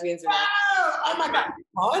say? Lesbians are not. Oh my God,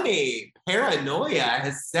 funny. Paranoia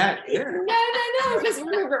has set in. No. Because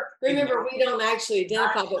remember, we don't actually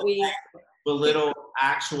identify, but we belittle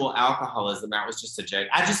actual alcoholism. That was just a joke.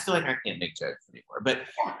 I just feel like I can't make jokes anymore. But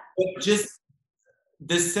just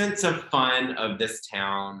the sense of fun of this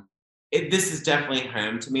town. This is definitely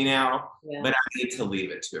home to me now, but I need to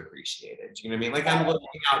leave it to appreciate it. Do you know what I mean? Like I'm looking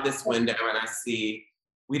out this window and I see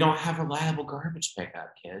we don't have reliable garbage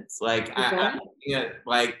pickup, kids. Like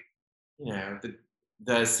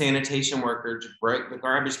the sanitation worker just broke the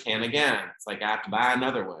garbage can again. It's like I have to buy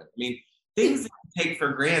another one. I mean, things that you take for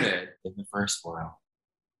granted in the first world.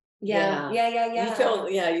 Yeah. You feel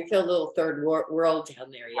a little third world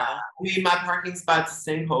down there. Yeah. I mean, my parking spot's a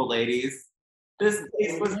sinkhole, ladies. This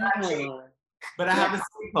place was not cheap, but I have a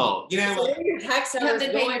sinkhole. You know, so your tax you have to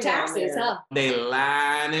pay your taxes, huh? They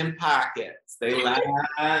line in pockets. They're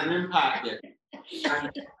lining pockets.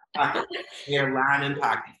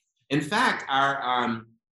 In fact, our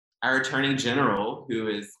attorney general, who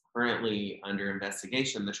is currently under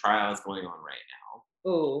investigation, the trial is going on right now.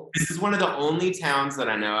 Oh, this is one of the only towns that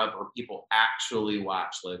I know of where people actually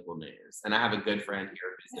watch local news, and I have a good friend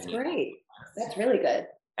here who's That's great. That's really good.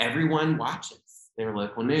 Everyone watches their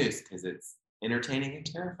local news because it's entertaining and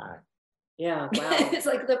terrifying. Yeah, wow. It's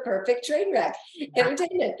like the perfect train wreck.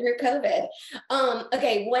 Entertainment through COVID.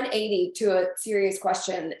 Okay, 180 to a serious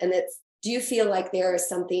question, and it's: do you feel like there is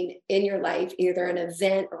something in your life, either an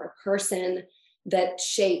event or a person, that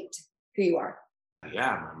shaped who you are?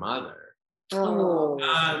 Yeah, my mother. Oh.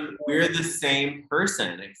 We're the same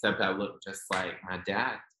person, except I look just like my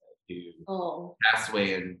dad, who passed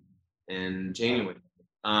away in January.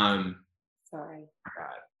 Sorry.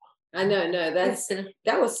 God. I know. No,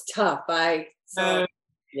 that was tough. This is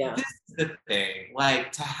the thing.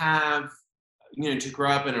 Like to have, to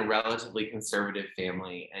grow up in a relatively conservative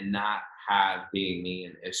family and not have being me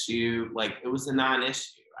an issue. Like it was a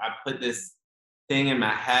non-issue. I put this thing in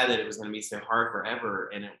my head that it was going to be so hard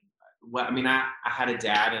forever, and I had a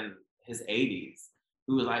dad in his 80s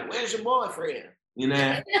who was like, "Where's your boyfriend?" Oh,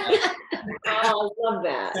 I love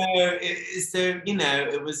that. So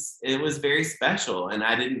it was very special, and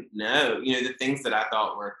I didn't know, the things that I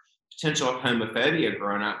thought were potential homophobia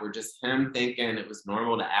growing up were just him thinking it was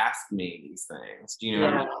normal to ask me these things. Do you know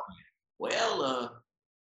what I mean? Well,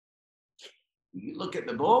 you look at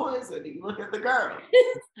the boys and you look at the girls.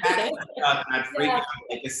 And I'd freak out,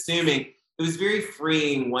 like assuming it was very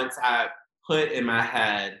freeing once I put in my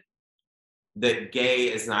head that gay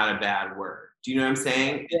is not a bad word. Do you know what I'm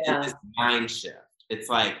saying? It's this mind shift. It's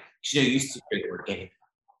like, you used to hear the word gay.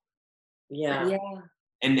 Yeah.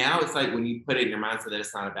 And now it's like when you put it in your mind so that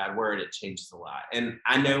it's not a bad word, it changes a lot. And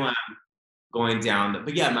I know I'm going down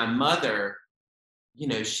but my mother,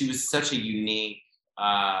 she was such a unique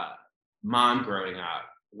mom growing up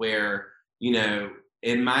where,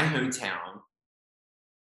 in my hometown,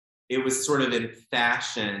 it was sort of in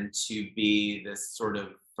fashion to be this sort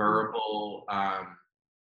of verbal,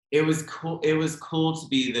 it was cool to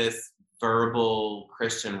be this verbal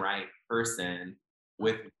Christian right person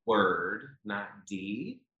with word, not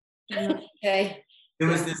deed. Okay. There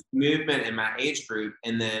was this movement in my age group,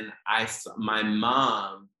 and then my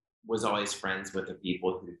mom was always friends with the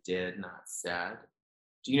people who did, not said.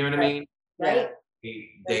 Do you know what I mean? Right.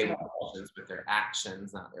 They were Christians with their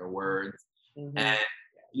actions, not their words. And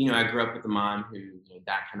I grew up with a mom who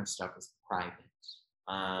that kind of stuff was private.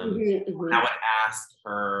 I would ask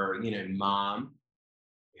her, Mom,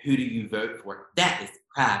 who do you vote for? That is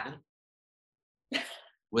private.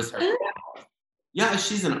 Was her. Yeah,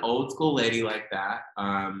 she's an old school lady like that.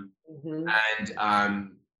 And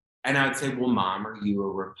I would say, well, Mom, are you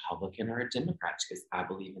a Republican or a Democrat? Because I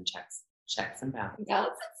believe in checks and balances.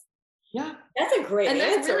 Yeah. That's a great answer.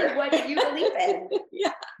 That's really what you believe in.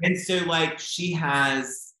 Yeah. And so like she's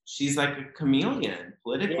like a chameleon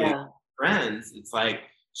politically. Friends. It's like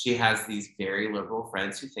she has these very liberal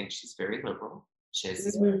friends who think she's very liberal. She has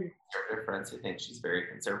these conservative friends who think she's very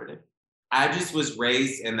conservative. I just was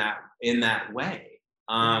raised in that way.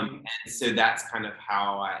 And so that's kind of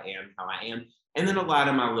how I am. And then a lot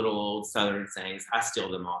of my little old Southern sayings, I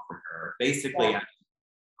steal them all from her. Basically,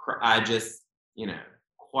 I just,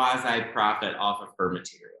 quasi profit off of her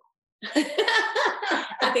material.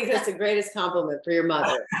 I think that's the greatest compliment for your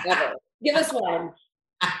mother ever. Give us one.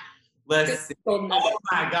 Let's see. Oh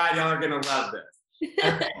my God, y'all are gonna love this.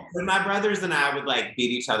 Okay. When my brothers and I would like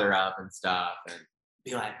beat each other up and stuff and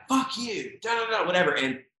be like, fuck you, whatever.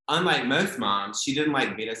 And unlike most moms, she didn't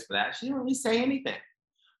like beat us for that. She didn't really say anything.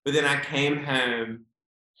 But then I came home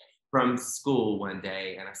from school one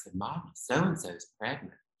day and I said, Mom, so-and-so's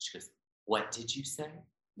pregnant. She goes, what did you say?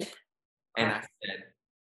 And I said,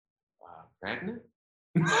 pregnant?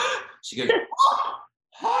 She goes, oh,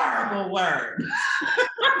 horrible word.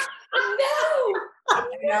 No.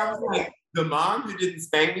 And I was like, the mom who didn't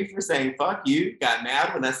spank me for saying fuck you got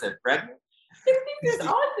mad when I said pregnant? This is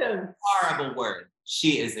awesome. Horrible word.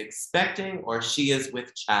 She is expecting or she is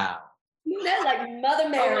with child. No, like Mother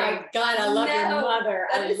Mary. Oh my God, I love your mother.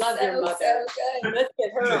 I love your mother. So good. Let's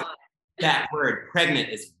get her on. That word pregnant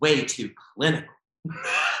is way too clinical.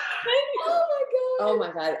 Oh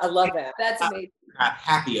my God, I love that. That's amazing. I'm not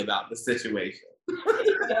happy about the situation.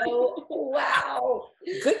 Oh, wow.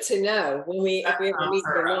 Good to know if we ever meet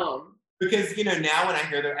your mom. Because now when I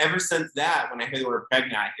hear ever since that, when I hear the word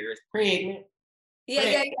pregnant, I hear it's pregnant.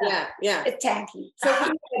 Yeah. It's tacky.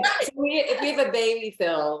 So if we have a baby,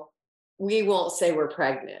 Phil, we won't say we're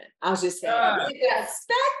pregnant. I was just saying,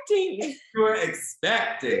 expecting. You're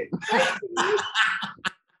expecting.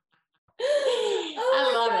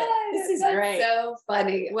 I love it. This is great. So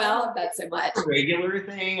funny. Well, I love that so much. A regular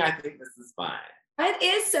thing. I think this is fun. It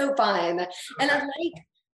is so fun. And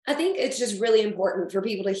I think it's just really important for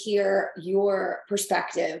people to hear your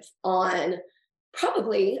perspective on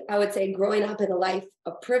probably, I would say, growing up in a life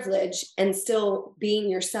of privilege and still being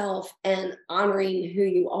yourself and honoring who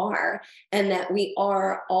you are, and that we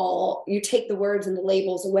are all, you take the words and the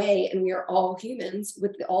labels away and we are all humans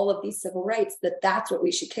with all of these civil rights, that's what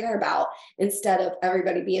we should care about instead of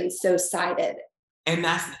everybody being so sided. And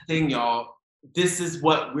that's the thing, y'all. This is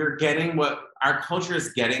what we're getting, what our culture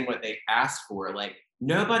is getting, what they asked for. Like,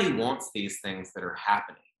 nobody wants these things that are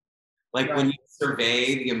happening. Like when you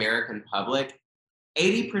survey the American public,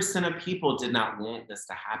 80% of people did not want this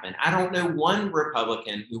to happen. I don't know one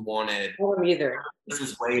Republican who wanted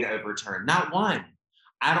Mrs. Wade overturned. Not one.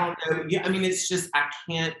 I don't know. Yeah, I mean, it's just,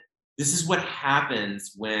 this is what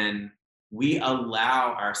happens when we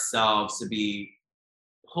allow ourselves to be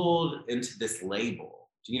pulled into this label.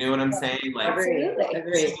 Do you know what I'm saying? Like,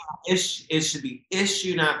 Absolutely. It should be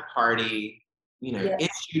issue, not party,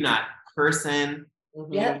 issue, not person.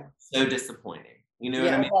 Yeah. So disappointing. You know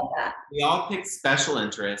what I mean? I love that. We all pick special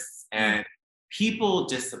interests and people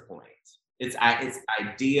disappoint. It's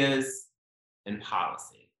ideas and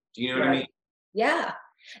policy. Do you know what I mean? Yeah.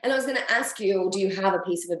 And I was going to ask you, do you have a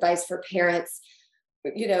piece of advice for parents,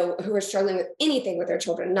 who are struggling with anything with their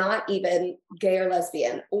children, not even gay or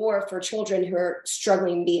lesbian, or for children who are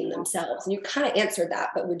struggling being themselves? And you kind of answered that,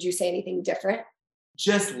 but would you say anything different?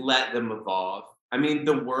 Just let them evolve. I mean,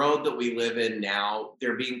 the world that we live in now,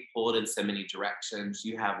 they're being pulled in so many directions.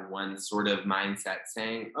 You have one sort of mindset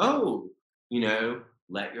saying,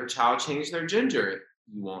 let your child change their gender if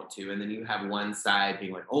you want to. And then you have one side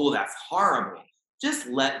being like, oh, that's horrible. Just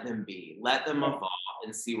let them be. Let them evolve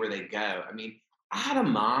and see where they go. I mean, I had a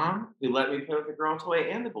mom who let me play with the girl toy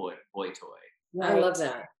and the boy toy. I love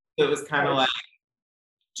that. So it was kind of like,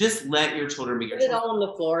 just let your children be your children. children. Put it all on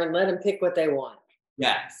the floor and let them pick what they want.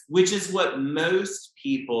 Yes, which is what most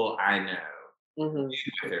people I know Mm-hmm. do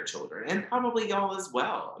with their children, and probably y'all as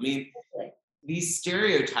well. I mean, these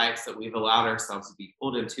stereotypes that we've allowed ourselves to be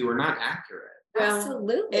pulled into are not accurate. Well,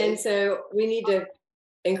 Absolutely. and so we need to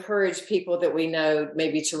encourage people that we know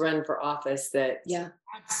maybe to run for office that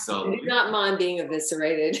Absolutely. do not mind being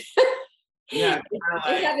eviscerated. Yeah.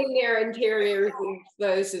 And having their interiors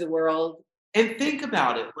exposed to the world. And think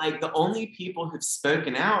about it, like the only people who've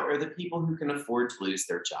spoken out are the people who can afford to lose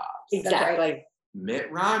their jobs. Exactly.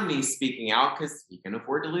 Mitt Romney speaking out because he can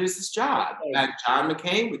afford to lose his job. John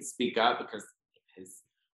McCain would speak up because his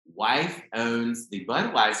wife owns the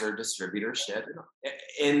Budweiser distributorship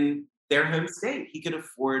in their home state. He could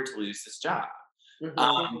afford to lose his job.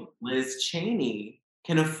 Mm-hmm. Liz Cheney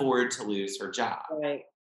can afford to lose her job. Right.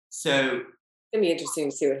 So it's gonna be interesting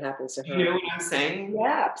to see what happens to her. You know what I'm saying?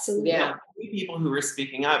 Yeah, absolutely. Yeah. People who are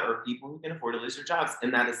speaking up are people who can afford to lose their jobs,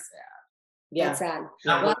 and that is sad. Yeah. That's sad.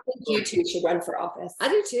 Yeah. Well, I think you two should run for office. I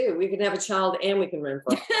do too. We can have a child and we can run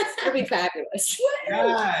for office. That'd be fabulous.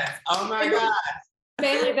 Yes. Oh my God.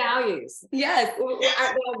 Family values. Yes.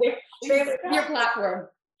 Your platform.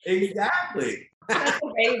 Exactly. That's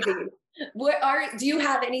amazing. Do you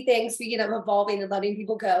have anything, speaking of evolving and letting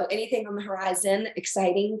people go, anything on the horizon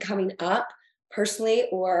exciting coming up personally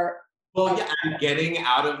or? Well, yeah, I'm getting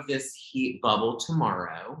out of this heat bubble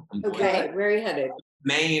tomorrow. I'm going Okay. Where are you headed? to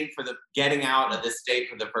Maine for getting out of the state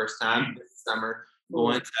for the first time this summer.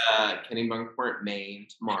 Going to Kennebunkport, Maine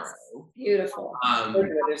tomorrow. Beautiful.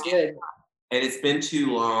 It's good. And it's been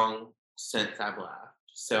too long since I've left.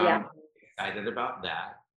 So I'm excited about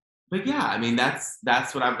that. But yeah, I mean, that's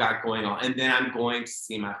what I've got going on. And then I'm going to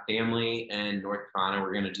see my family in North Carolina.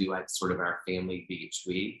 We're going to do like sort of our family beach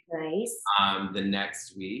week. Nice. The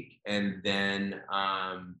next week. And then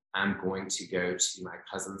I'm going to go to my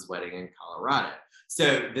cousin's wedding in Colorado.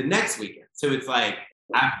 So the next weekend. So it's like,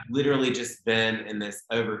 I've literally just been in this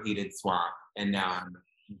overheated swamp and now I'm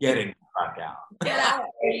getting the fuck out. Get out.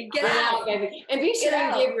 Get out, baby. And be sure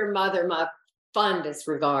to give your mother my fondest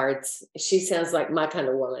regards. She sounds like my kind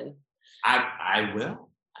of woman. I will.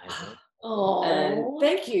 Oh,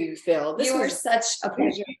 thank you, Phil. You are such a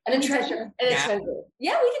pleasure and a treasure. And a treasure.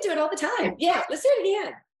 Yeah, we can do it all the time. Yeah, let's do it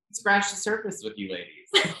again. Scratch the surface with you ladies.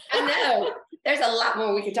 I know. There's a lot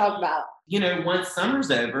more we could talk about. You know, once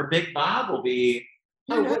summer's over, Big Bob will be.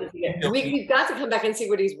 We've got to come back and see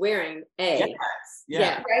what he's wearing. Yes.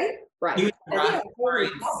 Yeah. Right. He was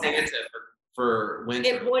wearing Santa for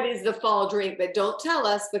winter. And what is the fall drink? But don't tell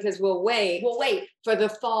us because we'll wait. We'll wait for the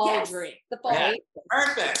fall drink. The fall. Yeah.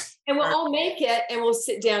 Perfect. And we'll all make it and we'll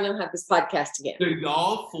sit down and have this podcast again. So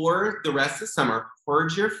y'all for the rest of summer,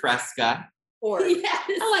 hoard your Fresca. Hoard. Yes.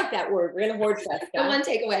 I like that word. We're gonna hoard Fresca. The one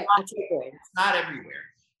takeaway. Takeaway. It's not everywhere.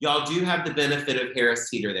 Y'all do have the benefit of Harris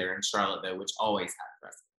Teeter there in Charlotte, though, which always has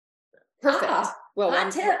Fresca. Perfect. Well,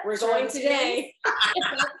 hot tip. We're going today.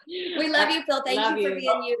 We love you, Phil. Thank you for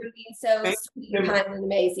being you and being so sweet and kind and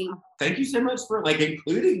amazing. Thank you so much for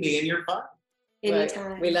including me in your fun.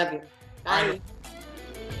 Anytime. We love you. Bye.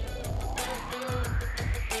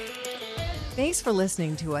 Thanks for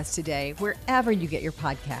listening to us today, wherever you get your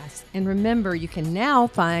podcasts. And remember, you can now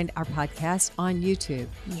find our podcast on YouTube.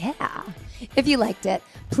 Yeah. If you liked it,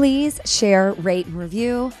 please share, rate, and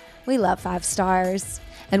review. We love 5 stars.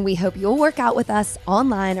 And we hope you'll work out with us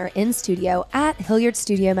online or in studio at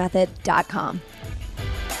HilliardStudioMethod.com.